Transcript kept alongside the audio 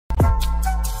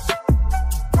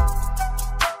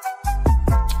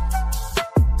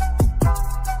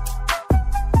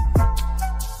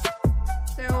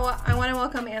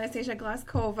Anastasia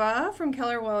Glazkova from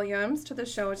Keller Williams to the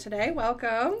show today.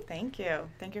 Welcome. Thank you.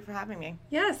 Thank you for having me.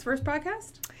 Yes, first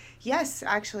podcast? Yes,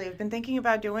 actually. I've been thinking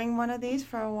about doing one of these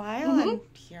for a while, and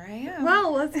here I am.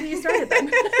 Well, let's get you started then.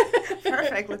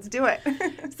 Perfect. Let's do it.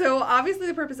 So obviously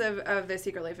the purpose of the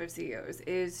Secret Life of CEOs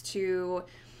is to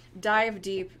dive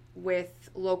deep with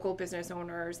local business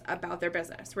owners about their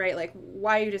business, right? Like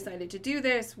why you decided to do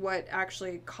this, what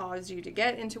actually caused you to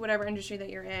get into whatever industry that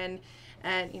you're in,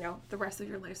 and, you know, the rest of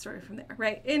your life story from there,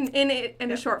 right?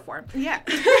 In a short form. Yeah.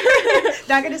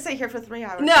 Not going to stay here for 3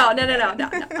 hours. No.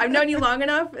 I've known you long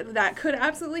enough. That could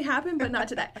absolutely happen, but not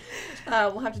today.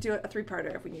 We'll have to do a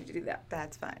 3-parter if we need to do that.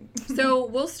 That's fine. So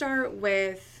we'll start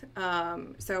with,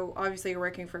 so obviously you're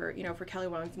working for Keller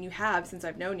Williams, and you have since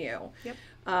I've known you.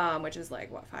 Yep. Which is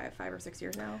like, what, 5 or 6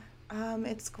 years now?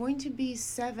 It's going to be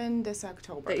 7 this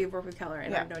October. That you've worked with Keller,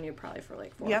 and Yeah. I've known you probably for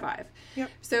like 4 Yep. or 5. Yep.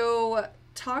 So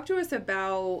talk to us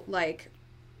about, like,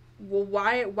 well,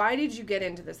 why did you get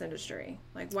into this industry?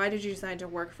 Like, why did you decide to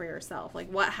work for yourself? Like,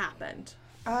 what happened?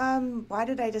 Why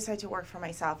did I decide to work for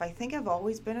myself? I think I've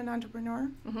always been an entrepreneur.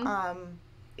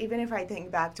 Even if I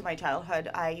think back to my childhood,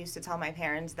 I used to tell my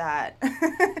parents that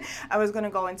I was going to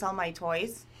go and sell my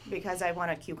toys because I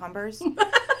wanted cucumbers.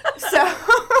 So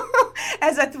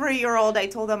as a 3-year-old, I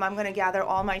told them I'm going to gather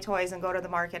all my toys and go to the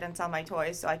market and sell my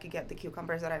toys so I could get the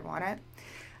cucumbers that I wanted.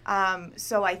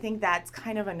 So I think that's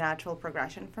kind of a natural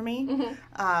progression for me.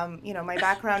 My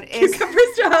background is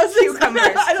Cucumbers to houses. Cucumbers.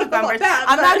 I don't know about that,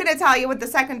 I'm not but- going to tell you what the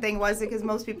second thing was because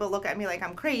most people look at me like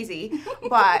I'm crazy.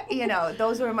 But,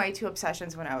 those were my 2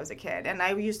 obsessions when I was a kid. And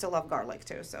I used to love garlic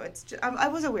too. So it's just, I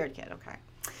was a weird kid, okay?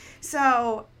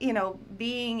 So,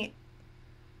 being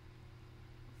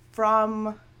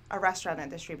from a restaurant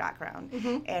industry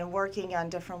background and working on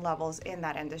different levels in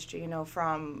that industry,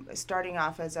 from starting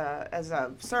off as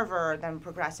a server, then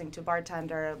progressing to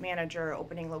bartender, manager,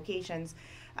 opening locations.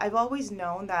 I've always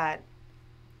known that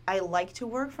I like to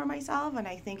work for myself, and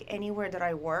I think anywhere that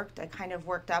I worked, I kind of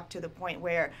worked up to the point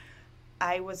where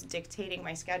I was dictating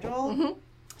my schedule.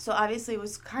 So obviously it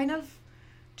was kind of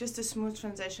just a smooth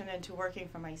transition into working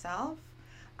for myself.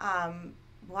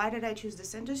 Why did I choose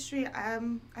this industry? I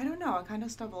don't know. I kind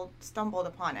of stumbled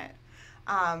upon it.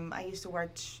 I used to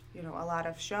watch, a lot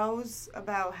of shows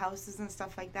about houses and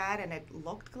stuff like that, and it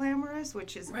looked glamorous,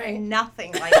 which is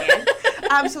nothing like it.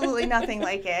 Absolutely nothing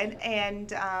like it.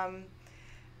 And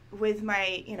with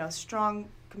my, strong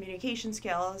communication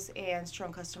skills and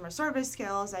strong customer service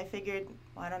skills, I figured,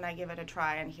 why don't I give it a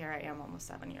try? And here I am almost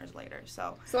 7 years later.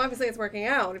 So obviously it's working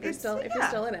out if you're still in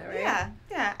it, right?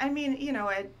 Yeah. I mean,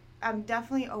 I'm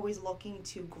definitely always looking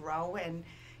to grow and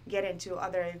get into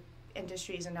other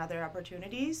industries and other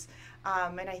opportunities.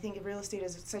 And I think real estate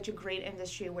is such a great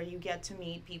industry where you get to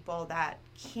meet people that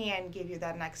can give you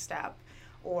that next step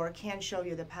or can show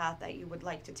you the path that you would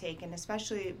like to take. And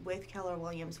especially with Keller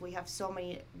Williams, we have so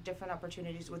many different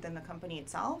opportunities within the company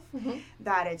itself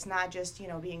that it's not just,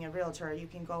 being a realtor. You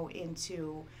can go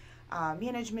into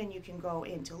management, you can go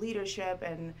into leadership,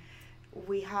 and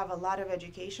we have a lot of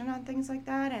education on things like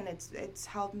that, and it's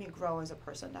helped me grow as a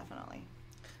person, definitely.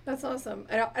 That's awesome.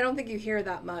 I don't think you hear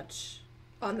that much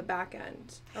on the back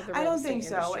end of the real estate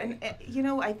industry. I don't think so.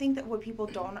 And, I think that what people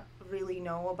don't really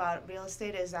know about real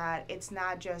estate is that it's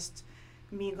not just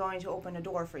me going to open a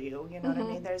door for you. You know what I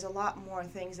mean? There's a lot more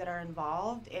things that are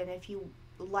involved, and if you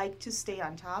like to stay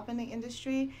on top in the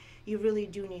industry, you really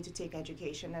do need to take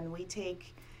education. And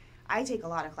I take a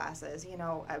lot of classes,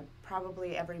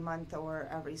 probably every month or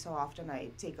every so often I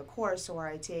take a course or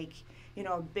I take,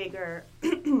 a bigger,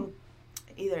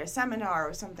 either a seminar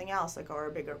or something else, or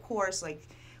a bigger course. Like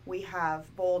we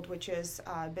have BOLD, which is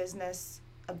Business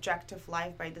Objective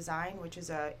Life by Design, which is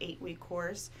a 8-week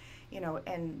course,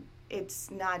 and it's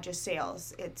not just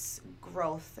sales, it's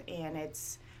growth and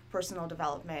it's personal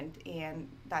development. And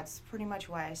that's pretty much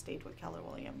why I stayed with Keller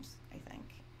Williams, I think.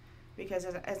 Because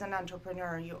as an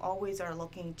entrepreneur, you always are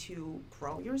looking to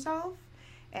grow yourself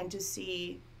and to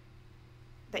see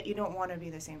that you don't want to be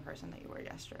the same person that you were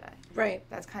yesterday. Right.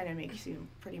 That kind of makes you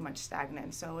pretty much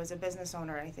stagnant. So as a business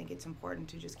owner, I think it's important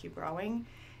to just keep growing,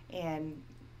 and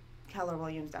Keller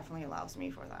Williams definitely allows me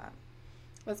for that.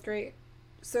 That's great.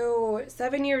 So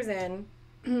 7 years in,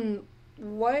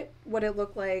 what would it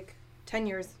look like 10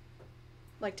 years?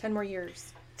 Like 10 more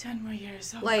years? 10 more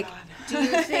years. Oh, like, God. Do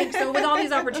you think so? With all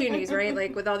these opportunities, right?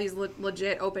 Like with all these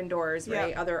legit open doors,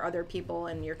 right? Yeah. Other people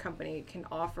in your company can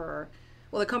offer,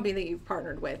 well, the company that you've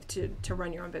partnered with to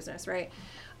run your own business, right?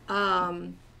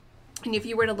 And if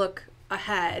you were to look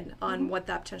ahead on what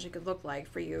that potentially could look like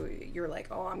for you, you're like,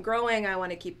 oh, I'm growing. I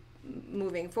want to keep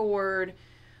moving forward.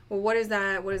 Well, what does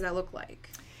that look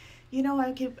like? You know,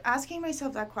 I keep asking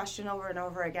myself that question over and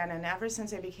over again, and ever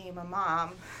since I became a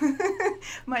mom,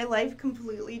 my life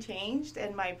completely changed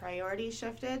and my priorities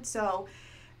shifted. So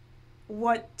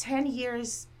what 10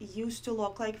 years used to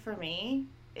look like for me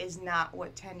is not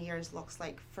what 10 years looks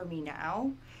like for me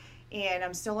now. And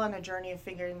I'm still on a journey of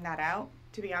figuring that out,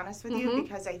 to be honest with you,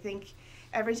 because I think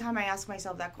every time I ask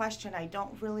myself that question, I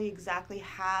don't really exactly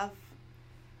have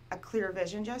a clear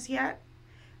vision just yet.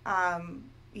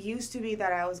 Used to be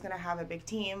that I was going to have a big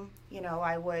team. You know,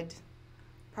 I would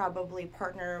probably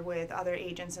partner with other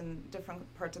agents in different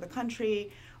parts of the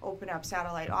country, open up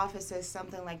satellite offices,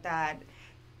 something like that.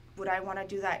 Would I want to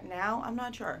do that now? I'm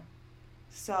not sure.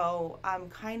 So I'm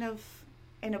kind of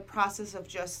in a process of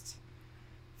just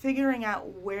figuring out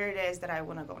where it is that I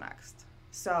want to go next.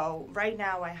 So right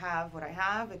now I have what I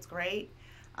have. It's great.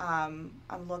 I'm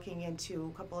looking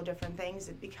into a couple of different things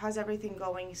because everything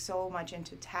going so much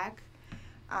into tech.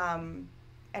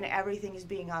 And everything is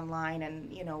being online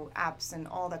and, you know, apps and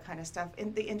all that kind of stuff.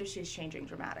 And the industry is changing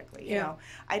dramatically. You know,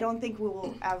 I don't think we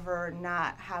will ever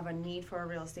not have a need for a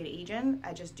real estate agent.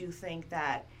 I just do think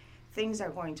that things are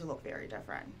going to look very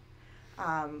different.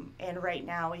 And right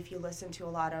now, if you listen to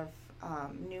a lot of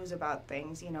news about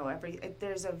things, you know,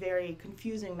 there's a very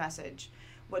confusing message.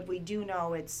 What we do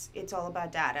know, it's all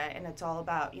about data and it's all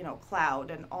about, you know, cloud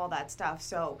and all that stuff.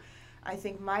 So I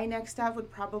think my next step would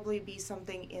probably be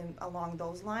something along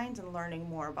those lines and learning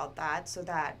more about that, so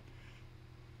that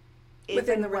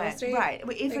within the real estate, right?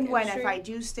 If I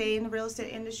do stay in the real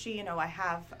estate industry, you know, I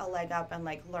have a leg up and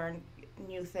like learn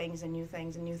new things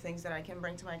that I can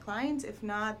bring to my clients. If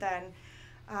not, then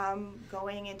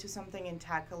going into something in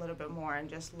tech a little bit more and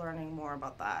just learning more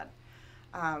about that.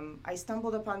 I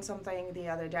stumbled upon something the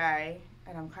other day,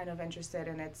 and I'm kind of interested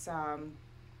in its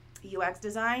UX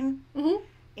design.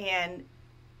 And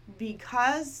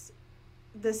because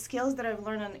the skills that I've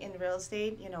learned in real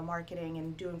estate, you know, marketing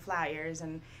and doing flyers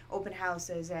and open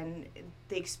houses and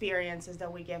the experiences that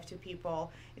we give to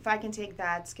people, if I can take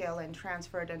that skill and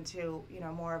transfer it into, you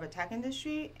know, more of a tech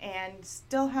industry and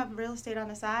still have real estate on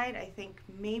the side, I think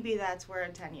maybe that's where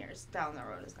 10 years down the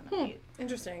road is going to be.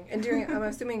 Interesting. And I'm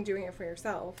assuming doing it for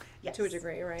yourself. Yes, to a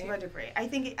degree, right? To a degree. I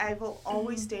think I will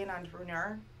always stay an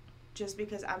entrepreneur, just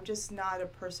because I'm just not a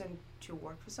person to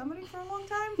work for somebody for a long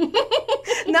time.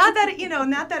 not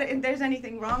that there's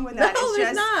anything wrong with that. No, it's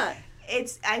there's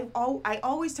just, not. I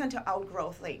always tend to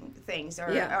outgrow things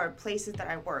or places that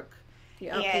I work.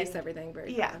 You outpace everything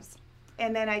very fast.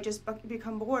 And then I just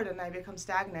become bored and I become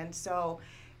stagnant. So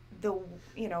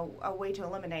a way to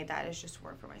eliminate that is just to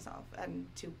work for myself and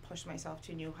to push myself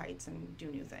to new heights and do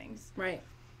new things. Right.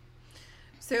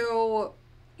 So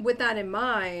with that in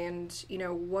mind, you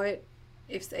know, what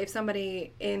if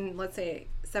somebody in, let's say,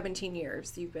 17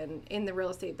 years, you've been in the real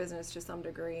estate business to some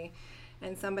degree,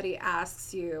 and somebody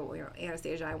asks you, you know,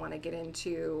 Anastasia, I want to get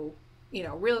into, you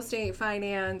know, real estate,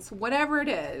 finance, whatever it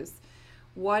is,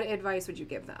 what advice would you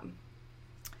give them?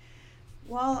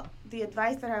 Well, the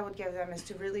advice that I would give them is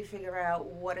to really figure out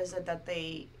what is it that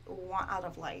they want out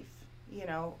of life. You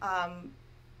know,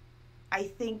 I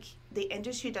think the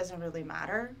industry doesn't really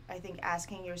matter. I think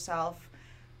asking yourself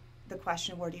the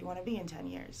question, where do you want to be in 10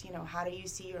 years? You know, how do you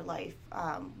see your life?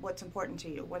 What's important to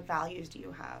you? What values do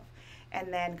you have?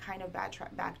 And then kind of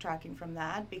backtracking from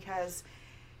that, because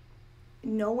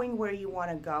knowing where you want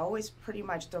to go is pretty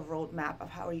much the roadmap of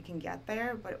how you can get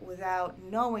there. But without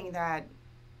knowing that,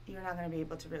 you're not going to be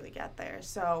able to really get there.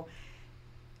 So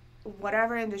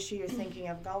whatever industry you're thinking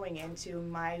of going into,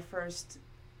 my first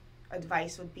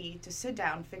advice would be to sit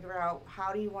down, figure out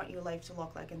how do you want your life to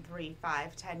look like in 3,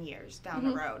 5, 10 years down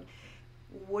the road.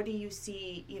 What do you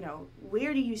see, you know,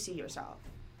 where do you see yourself?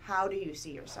 How do you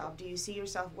see yourself? Do you see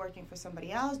yourself working for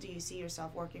somebody else? Do you see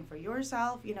yourself working for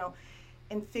yourself? You know,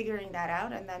 and figuring that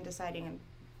out and then deciding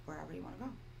wherever you want to go.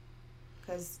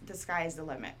 Because the sky is the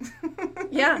limit.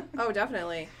 Yeah. Oh,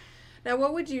 definitely. Now,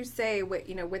 what would you say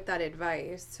with that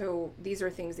advice? So these are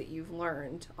things that you've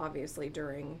learned, obviously,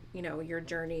 during, you know, your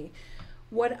journey.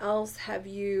 What else have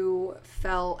you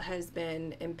felt has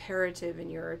been imperative in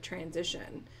your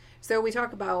transition? So we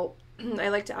talk about, I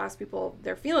like to ask people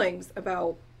their feelings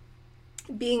about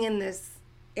being in this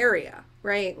area,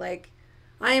 right? Like,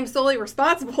 I am solely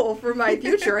responsible for my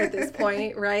future at this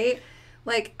point, right?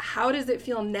 Like, how does it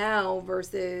feel now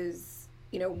versus,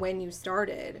 you know, when you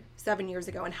started 7 years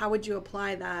ago, and how would you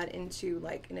apply that into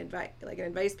like an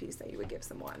advice piece that you would give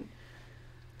someone?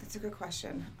 That's a good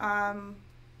question.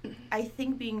 I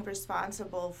think being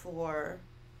responsible for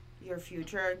your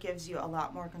future gives you a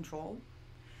lot more control,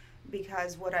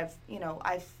 because what I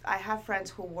have friends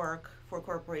who work for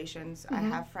corporations. I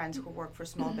have friends who work for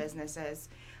small businesses.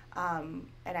 and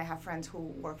I have friends who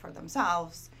work for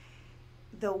themselves.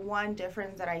 The one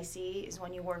difference that I see is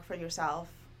when you work for yourself,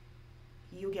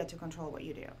 you get to control what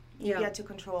you do. You get to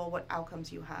control what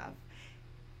outcomes you have.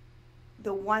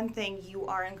 The one thing you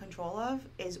are in control of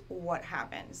is what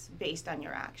happens based on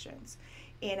your actions.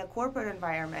 In a corporate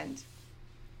environment,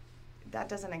 that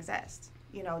doesn't exist.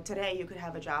 You know, today you could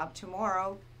have a job,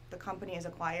 tomorrow the company is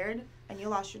acquired and you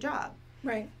lost your job.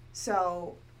 Right.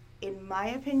 So, in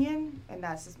my opinion, and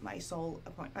that's just my sole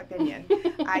opinion,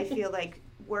 I feel like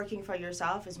working for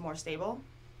yourself is more stable.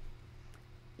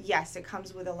 Yes, it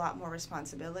comes with a lot more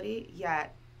responsibility,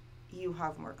 yet you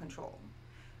have more control.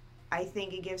 I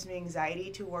think it gives me anxiety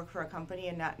to work for a company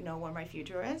and not know where my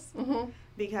future is,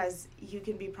 because you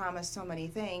can be promised so many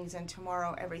things and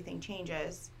tomorrow everything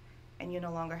changes and you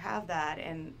no longer have that.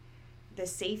 And the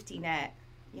safety net,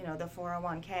 you know, the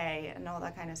 401k and all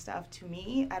that kind of stuff, to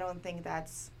me, I don't think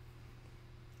that's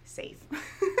safe. Well,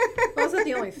 that's not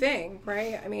the only thing,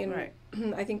 right? I mean, right.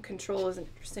 I think control is an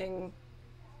interesting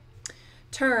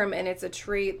term, and it's a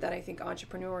trait that I think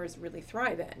entrepreneurs really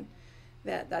thrive in.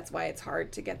 That's why it's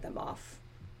hard to get them off,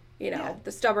 you know,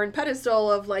 the stubborn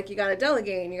pedestal of like, you got to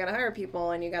delegate and you got to hire people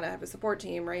and you got to have a support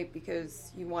team, right?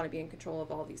 Because you want to be in control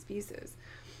of all these pieces.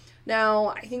 Now,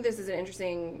 I think this is an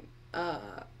interesting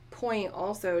point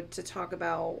also to talk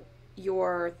about.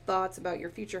 Your thoughts about your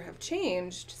future have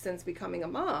changed since becoming a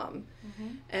mom.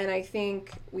 And I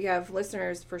think we have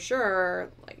listeners for sure,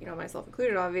 like, you know, myself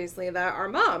included, obviously, that are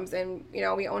moms and, you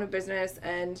know, we own a business.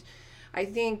 And I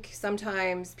think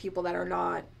sometimes people that are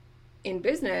not in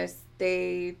business,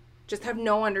 they just have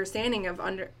no understanding of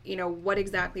you know, what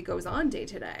exactly goes on day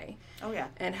to day. Oh yeah.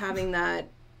 And having that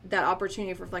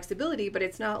opportunity for flexibility, but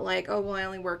it's not like, oh, well, I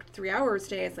only worked 3 hours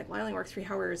today. It's like, well, I only worked 3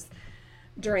 hours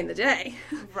during the day.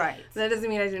 Right. That doesn't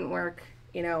mean I didn't work,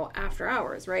 you know, after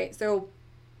hours, right? So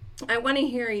I want to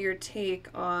hear your take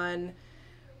on,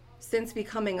 since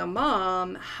becoming a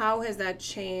mom, how has that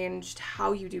changed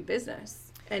how you do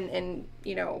business? And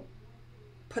you know,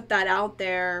 put that out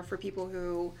there for people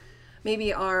who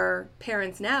maybe are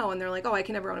parents now and they're like, oh, I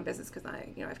can never own a business because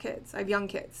I have kids. I have young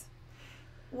kids.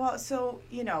 Well, so,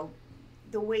 you know,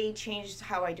 the way it changed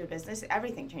how I do business,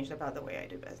 everything changed about the way I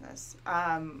do business.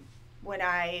 When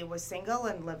I was single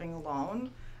and living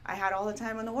alone, I had all the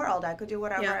time in the world. I could do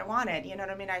whatever I wanted. You know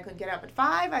what I mean? I could get up at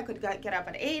 5. I could get up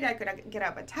at 8. I could get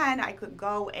up at 10. I could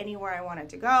go anywhere I wanted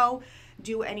to go,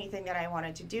 do anything that I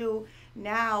wanted to do.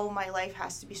 Now my life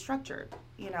has to be structured,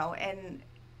 you know, and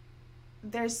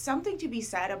there's something to be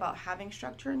said about having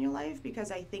structure in your life,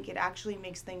 because I think it actually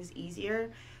makes things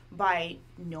easier by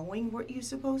knowing what you're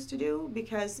supposed to do.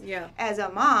 Because as a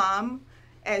mom,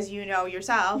 as you know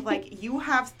yourself, like, you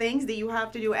have things that you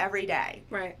have to do every day.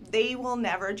 Right. They will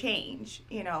never change.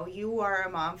 You know, you are a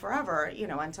mom forever, you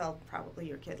know, until probably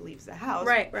your kid leaves the house.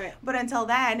 Right, right. But until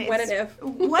then, it's... When and if.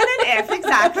 When and if,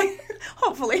 exactly.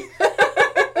 Hopefully.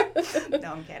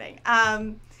 No, I'm kidding.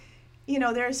 You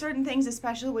know, there are certain things,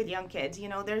 especially with young kids, you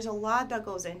know, there's a lot that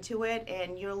goes into it,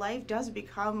 and your life does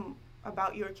become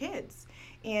about your kids.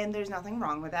 And there's nothing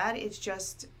wrong with that. It's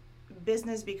just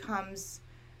business becomes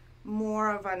more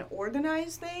of an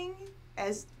organized thing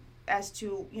as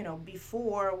to, you know,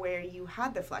 before, where you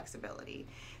had the flexibility.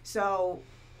 So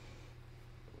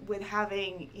with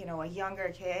having, you know, a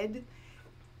younger kid,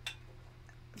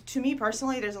 to me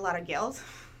personally, there's a lot of guilt.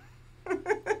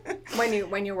 when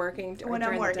you're working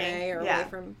during the day or away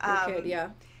from your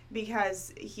kid,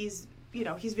 because he's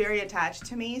very attached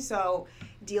to me. So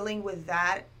dealing with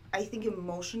that, I think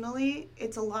emotionally,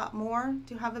 it's a lot more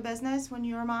to have a business when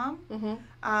you're a mom.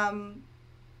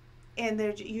 And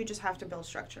you just have to build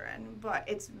structure in. But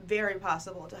it's very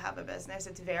possible to have a business.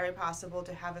 It's very possible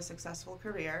to have a successful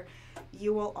career.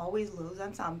 You will always lose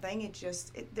on something. It's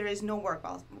just, there is no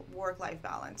work-life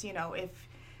balance. You know, if,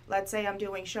 let's say I'm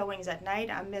doing showings at night,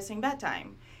 I'm missing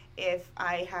bedtime. If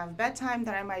I have bedtime,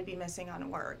 then I might be missing on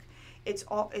work. It's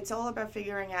all about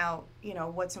figuring out, you know,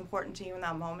 what's important to you in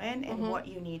that moment and what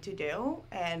you need to do,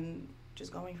 and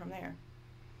just going from there.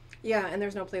 Yeah, and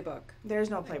there's no playbook. There's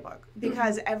no playbook,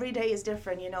 because every day is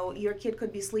different. You know, your kid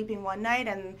could be sleeping one night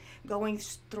and going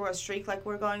through a streak like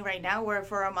we're going right now, where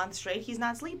for a month straight he's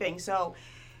not sleeping. So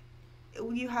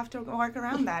you have to work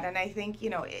around that. And I think, you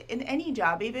know, in any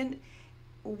job, even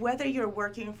whether you're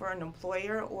working for an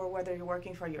employer or whether you're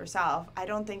working for yourself, I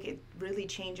don't think it really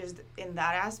changes in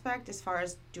that aspect as far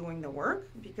as doing the work,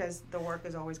 because the work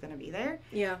is always going to be there.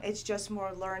 Yeah. It's just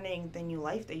more learning the new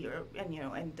life that you're, and, you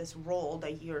know, and this role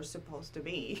that you're supposed to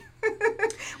be,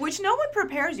 which no one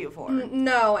prepares you for.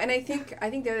 No, and I think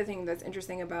the other thing that's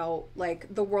interesting about, like,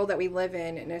 the world that we live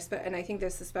in, and I think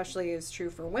this especially is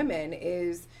true for women,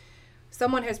 is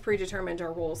someone has predetermined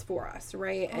our roles for us,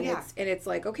 right? And it's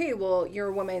like, okay, well, you're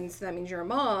a woman, so that means you're a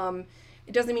mom.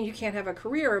 It doesn't mean you can't have a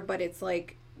career, but it's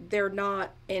like they're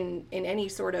not in any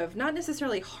sort of, not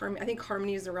necessarily harm. I think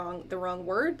harmony is the wrong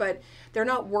word, but they're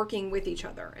not working with each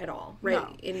other at all, right?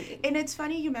 No. And it's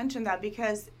funny you mentioned that,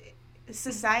 because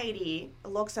society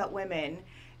looks at women,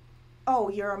 oh,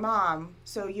 you're a mom,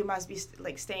 so you must be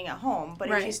like staying at home. But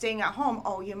if you're staying at home,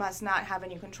 oh, you must not have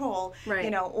any control,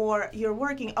 you know, or you're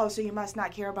working, oh, so you must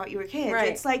not care about your kids. Right.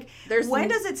 It's like, when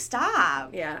does it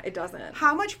stop? Yeah, it doesn't.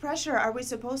 How much pressure are we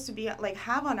supposed to be like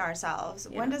have on ourselves?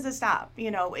 Yeah. When does it stop?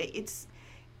 You know, it's,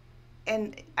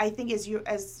 and I think as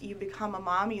you become a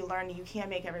mom, you learn you can't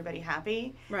make everybody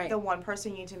happy. Right. The one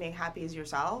person you need to make happy is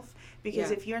yourself.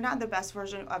 Because if you're not the best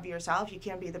version of yourself, you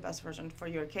can't be the best version for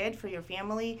your kid, for your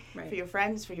family, for your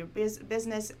friends, for your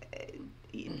business.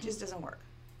 It just doesn't work.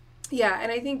 Yeah,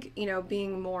 and I think, you know,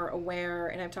 being more aware,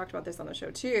 and I've talked about this on the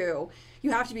show too, you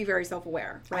have to be very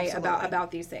self-aware, right, about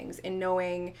these things, and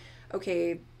knowing,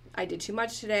 okay, I did too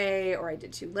much today, or I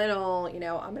did too little, you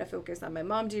know, I'm going to focus on my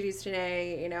mom duties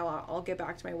today, you know, I'll get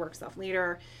back to my work stuff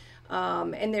later.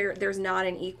 And there's not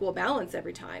an equal balance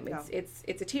every time. It's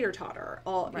a teeter-totter.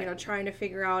 You know, trying to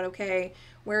figure out, okay,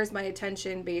 where's my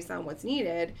attention based on what's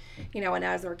needed, you know, and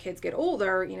as our kids get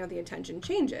older, you know, the attention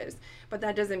changes. But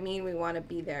that doesn't mean we want to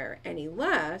be there any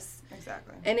less.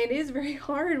 Exactly. And it is very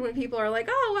hard when people are like,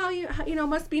 oh, well, you know,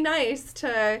 must be nice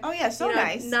to,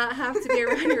 nice, not have to be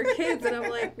around your kids. And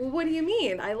I'm like, well, what do you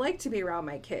mean? I like to be around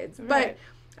my kids. Right.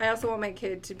 But I also want my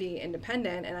kid to be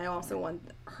independent, and I also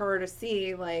want her to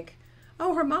see, like,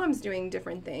 oh, her mom's doing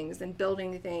different things and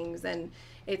building things, and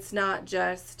it's not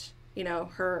just, you know,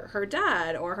 her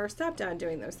dad or her stepdad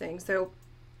doing those things. So,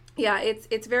 yeah,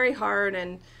 it's very hard,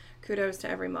 and kudos to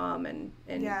every mom and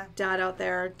dad out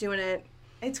there doing it.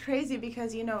 It's crazy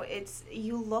because, you know,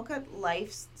 you look at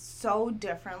life so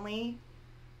differently.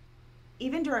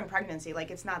 Even during pregnancy,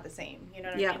 like, it's not the same, you know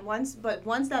what I mean?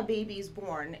 Once that baby's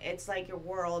born, it's like your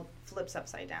world flips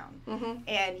upside down. Mm-hmm.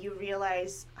 And you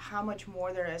realize how much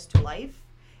more there is to life,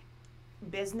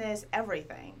 business,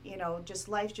 everything, you know, just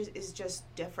life is just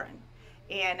different.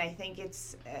 And I think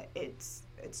it's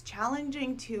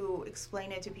challenging to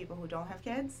explain it to people who don't have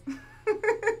kids.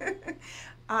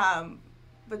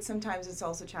 But sometimes it's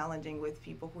also challenging with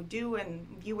people who do and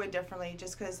view it differently,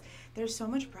 just because there's so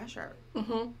much pressure.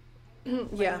 Mm-hmm.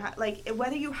 Like,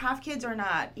 whether you have kids or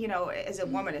not, you know, as a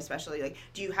woman especially, like,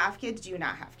 do you have kids? Do you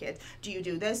not have kids? Do you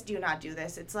do this? Do you not do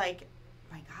this? It's like,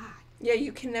 my God. Yeah,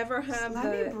 you can never have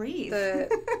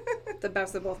the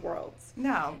best of both worlds.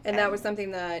 No. And that was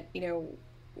something that, you know,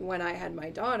 when I had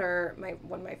my daughter,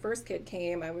 when my first kid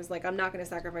came, I was like, I'm not going to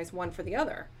sacrifice one for the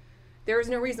other. There is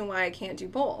no reason why I can't do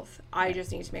both. I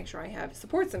just need to make sure I have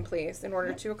supports in place in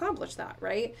order to accomplish that,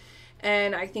 right?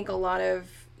 And I think a lot of,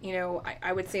 you know,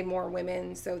 I would say more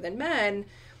women so than men,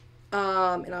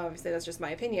 and obviously that's just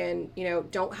my opinion, you know,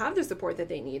 don't have the support that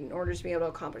they need in order to be able to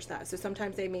accomplish that. So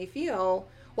sometimes they may feel,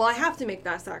 well, I have to make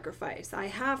that sacrifice. I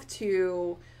have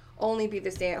to only be the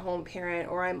stay-at-home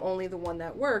parent, or I'm only the one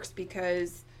that works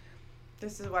because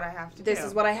this is what I have to do. This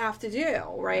is what I have to do,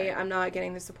 right? I'm not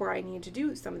getting the support I need to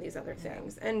do some of these other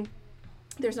things. And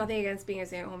there's nothing against being a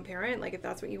stay-at-home parent. Like, if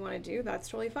that's what you want to do, that's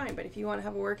totally fine. But if you want to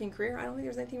have a working career, I don't think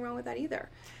there's anything wrong with that either.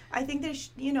 I think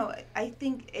I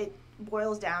think it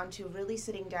boils down to really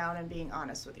sitting down and being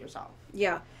honest with yourself.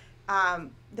 Yeah.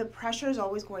 The pressure is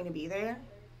always going to be there.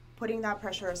 Putting that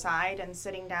pressure aside and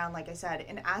sitting down, like I said,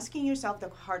 and asking yourself the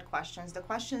hard questions, the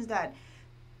questions that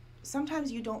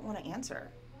sometimes you don't want to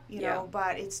answer. You know,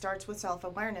 but it starts with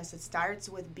self-awareness. It starts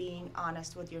with being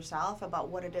honest with yourself about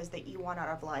what it is that you want out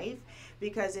of life.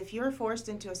 Because if you're forced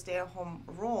into a stay-at-home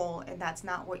role and that's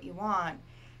not what you want,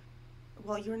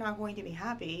 well, you're not going to be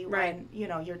happy when, you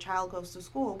know, your child goes to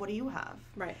school. What do you have?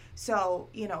 Right. So,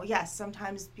 you know, yes,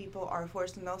 sometimes people are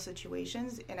forced in those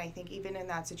situations. And I think even in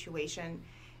that situation,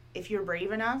 if you're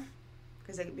brave enough,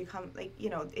 because it becomes, like, you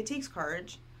know, it takes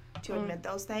courage to admit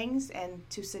those things and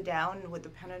to sit down with the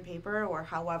pen and paper or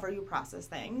however you process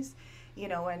things, you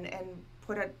know, and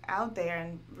put it out there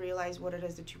and realize what it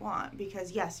is that you want.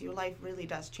 Because, yes, your life really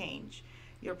does change.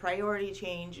 Your priority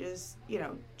changes, you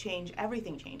know,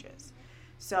 everything changes.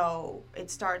 So it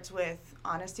starts with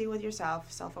honesty with yourself,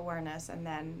 self-awareness, and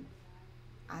then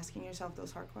asking yourself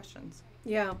those hard questions.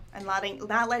 Yeah. And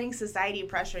not letting society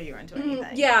pressure you into anything.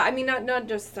 Yeah, I mean, not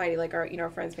just society, like our, you know,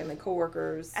 friends, family,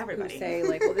 coworkers, everybody who say,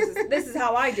 like, well, this is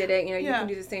how I did it. You know, you can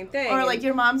do the same thing. Or like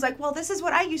your mom's like, well, this is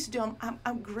what I used to do.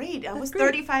 I'm great. That was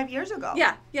 35 years ago.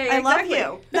 Yeah, I love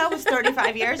you. That was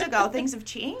 35 years ago. Things have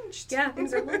changed. Yeah,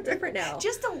 things are a little different now.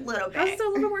 Just a little bit. Just a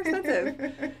little more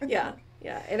expensive. Yeah.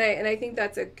 Yeah, and I think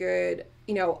that's a good,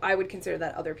 I would consider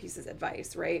that other piece's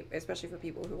advice, right? Especially for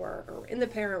people who are in the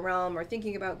parent realm or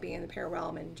thinking about being in the parent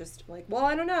realm and just like, well,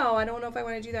 I don't know if I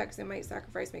want to do that because it might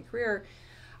sacrifice my career.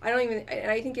 And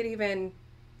I think it even,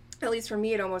 at least for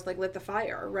me, it almost like lit the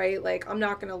fire, right? Like, I'm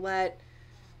not going to let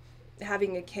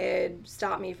having a kid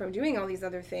stop me from doing all these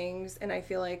other things. And I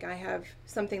feel like I have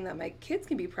something that my kids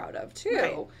can be proud of too.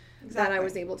 Right. Exactly. That I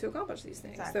was able to accomplish these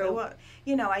things. Exactly. So, well,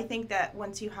 I think that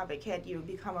once you have a kid, you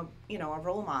become a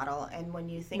role model. And when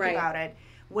you think right. about it,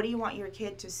 what do you want your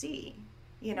kid to see?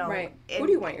 Right. Who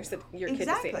do you want your kid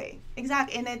to see?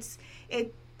 Exactly. And it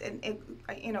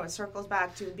circles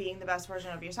back to being the best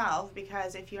version of yourself,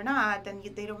 because if you're not, then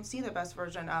they don't see the best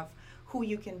version of who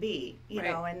you can be, you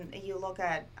know, and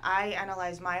I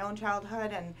analyze my own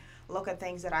childhood and look at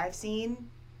things that I've seen,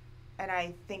 and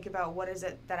I think about what is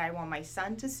it that I want my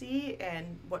son to see,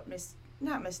 and what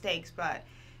not mistakes, but,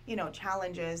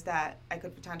 challenges that I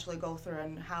could potentially go through,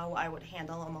 and how I would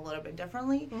handle them a little bit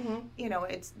differently. Mm-hmm.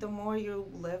 It's the more you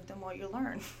live, the more you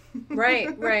learn.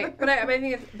 Right. But I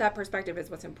think that perspective is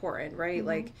what's important, right? Mm-hmm.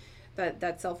 Like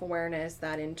that self-awareness,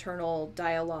 that internal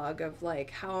dialogue of like,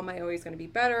 how am I always going to be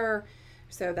better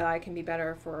so that I can be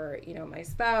better for, my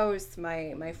spouse,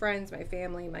 my friends, my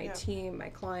family, my team, my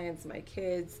clients, my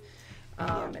kids,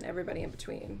 and everybody in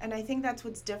between. And I think that's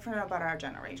what's different about our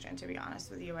generation, to be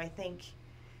honest with you. I think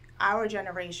our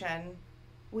generation,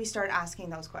 we start asking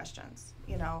those questions.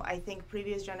 I think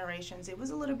previous generations, it was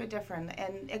a little bit different,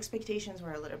 and expectations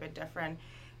were a little bit different.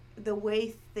 The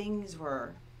way things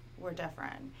were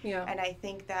different. Yeah. And I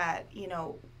think that,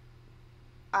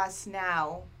 us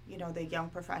now, the young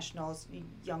professionals,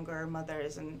 younger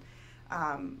mothers, and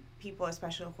people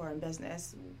especially who are in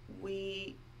business,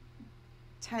 we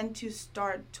tend to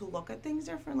start to look at things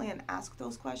differently and ask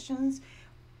those questions.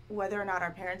 Whether or not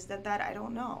our parents did that, I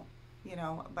don't know,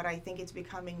 but I think it's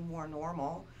becoming more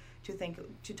normal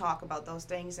to talk about those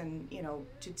things, and,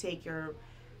 to take your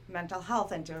mental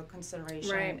health into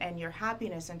consideration and your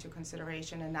happiness into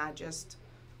consideration, and not just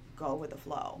go with the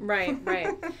flow. Right.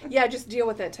 Yeah, just deal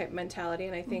with that type mentality.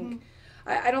 And I think,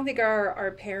 I don't think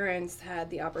our parents had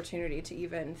the opportunity to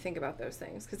even think about those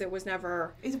things, because it was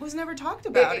never talked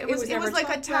about. It was like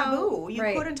a taboo. You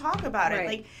couldn't talk about it.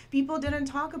 Like, people didn't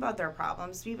talk about their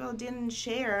problems. People didn't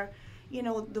share,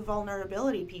 the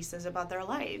vulnerability pieces about their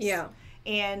lives. Yeah.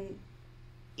 And,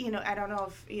 I don't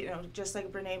know if, just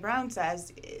like Brene Brown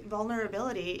says,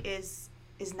 vulnerability is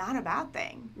not a bad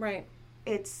thing. Right.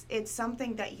 It's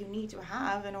something that you need to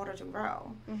have in order to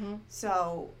grow. Mm-hmm.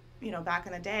 So, back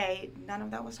in the day, none of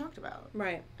that was talked about.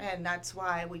 Right. And that's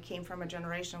why we came from a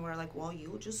generation where, like, well,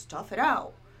 you just stuff it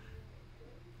out.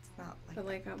 It's not like... But,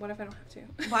 like, what if I don't have to?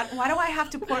 Why do I have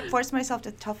to force myself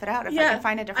to tough it out if I can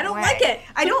find a different way? I don't like it.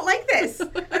 I don't like this.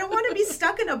 I don't want to be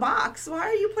stuck in a box. Why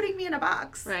are you putting me in a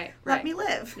box? Right. Let me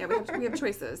live. Yeah, we have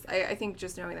choices. I think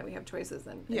just knowing that we have choices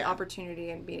and opportunity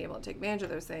and being able to take advantage of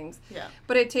those things. Yeah.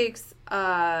 But it takes,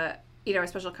 a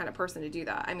special kind of person to do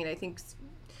that. I mean, I think...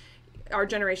 our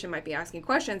generation might be asking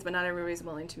questions, but not everybody's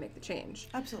willing to make the change.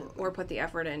 Absolutely. Or put the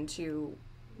effort in to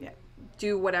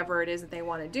do whatever it is that they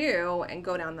want to do and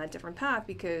go down that different path,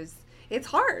 because it's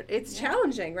hard. It's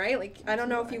challenging, right? Like, Absolutely. I don't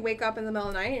know if you wake up in the middle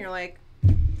of the night and you're like,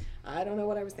 I don't know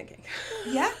what I was thinking.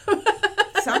 Yeah.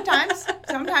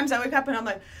 Sometimes I wake up and I'm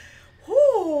like,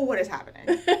 whoo, what is happening?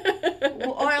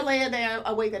 Or I lay there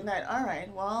awake at night. All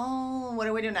right, well, what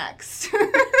do we do next?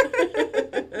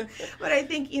 But I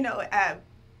think,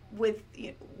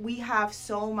 we have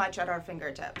so much at our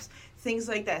fingertips. Things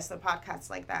like this, the podcasts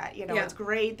like that. It's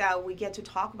great that we get to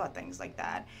talk about things like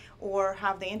that, or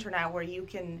have the internet where you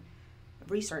can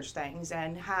research things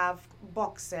and have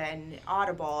books and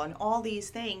Audible and all these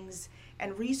things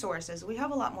and resources. We have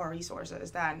a lot more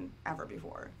resources than ever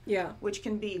before. Yeah. Which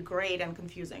can be great and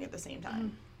confusing at the same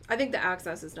time. I think the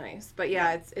access is nice, but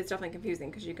it's definitely confusing,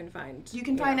 because you can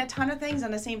find a ton of things on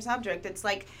the same subject. It's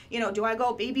like, do I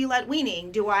go baby-led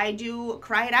weaning? Do I do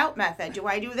cry it out method? Do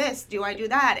I do this? Do I do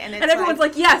that? And everyone's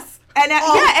like yes. And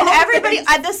and everybody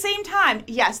at the same time,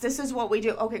 yes, this is what we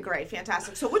do. Okay, great,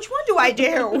 fantastic. So which one do I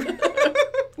do?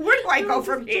 Where do I go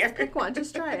from here? Just pick one.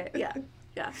 Just try it. Yeah,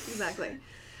 exactly.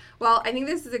 Well, I think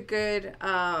this is a good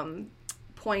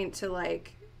point to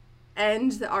like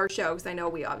end our show, because I know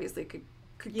we obviously could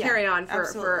carry on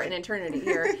for an eternity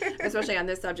here, especially on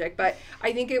this subject. But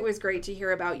I think it was great to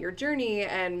hear about your journey,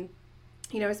 and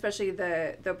especially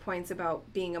the points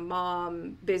about being a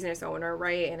mom, business owner,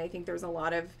 right? And I think there's a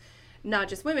lot of not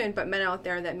just women, but men out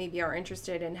there that maybe are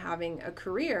interested in having a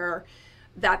career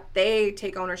that they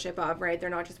take ownership of, right? They're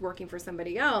not just working for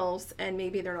somebody else, and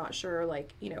maybe they're not sure,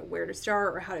 like, you know, where to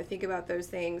start or how to think about those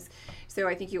things. So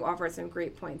I think you offered some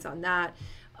great points on that.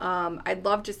 I'd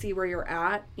love to see where you're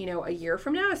at, you know, a year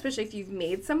from now, especially if you've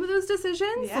made some of those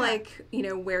decisions, like, you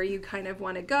know, where you kind of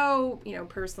want to go, you know,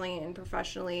 personally and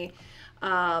professionally,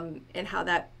 and how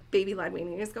that baby-led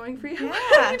weaning is going for you.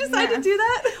 Yeah, you decided to do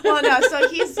that? Well, no, so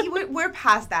we're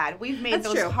past that. We've made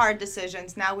those hard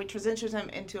decisions. Now we transition him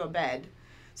into a bed.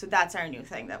 So that's our new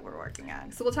thing that we're working on.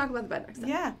 So we'll talk about the bed next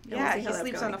time. Yeah, he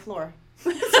sleeps on the floor.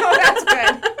 So that's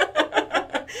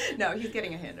good. No, he's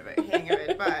getting a hang of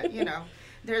it. But, you know,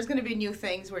 there's going to be new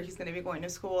things where he's going to be going to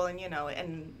school, and, you know,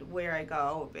 and where I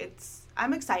go.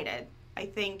 I'm excited. I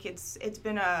think it's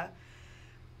been a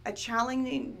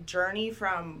challenging journey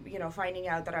from, you know, finding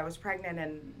out that I was pregnant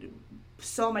and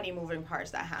so many moving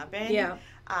parts that happened. Yeah.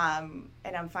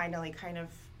 And I'm finally kind of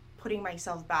putting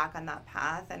myself back on that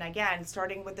path. And again,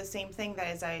 starting with the same thing that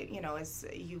as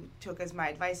you took as my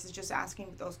advice, is just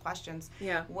asking those questions.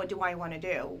 Yeah. What do I want to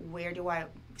do? Where do I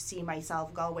see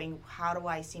myself going? How do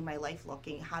I see my life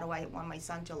looking? How do I want my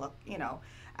son to look, you know,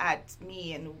 at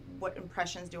me, and what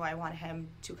impressions do I want him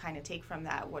to kind of take from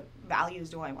that? What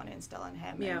values do I want to instill in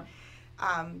him? Yeah.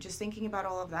 And just thinking about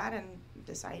all of that and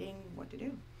deciding what to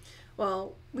do.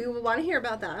 Well, we will want to hear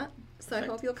about that. So I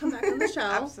hope you'll come back on the show.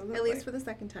 Absolutely. At least for the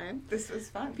second time. This was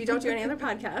fun. If you don't do any other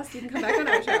podcasts, you can come back on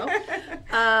our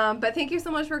show. But thank you so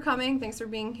much for coming. Thanks for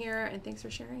being here. And thanks for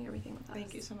sharing everything with us.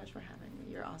 Thank you so much for having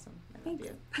me. You're awesome. I love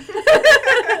Thanks. you.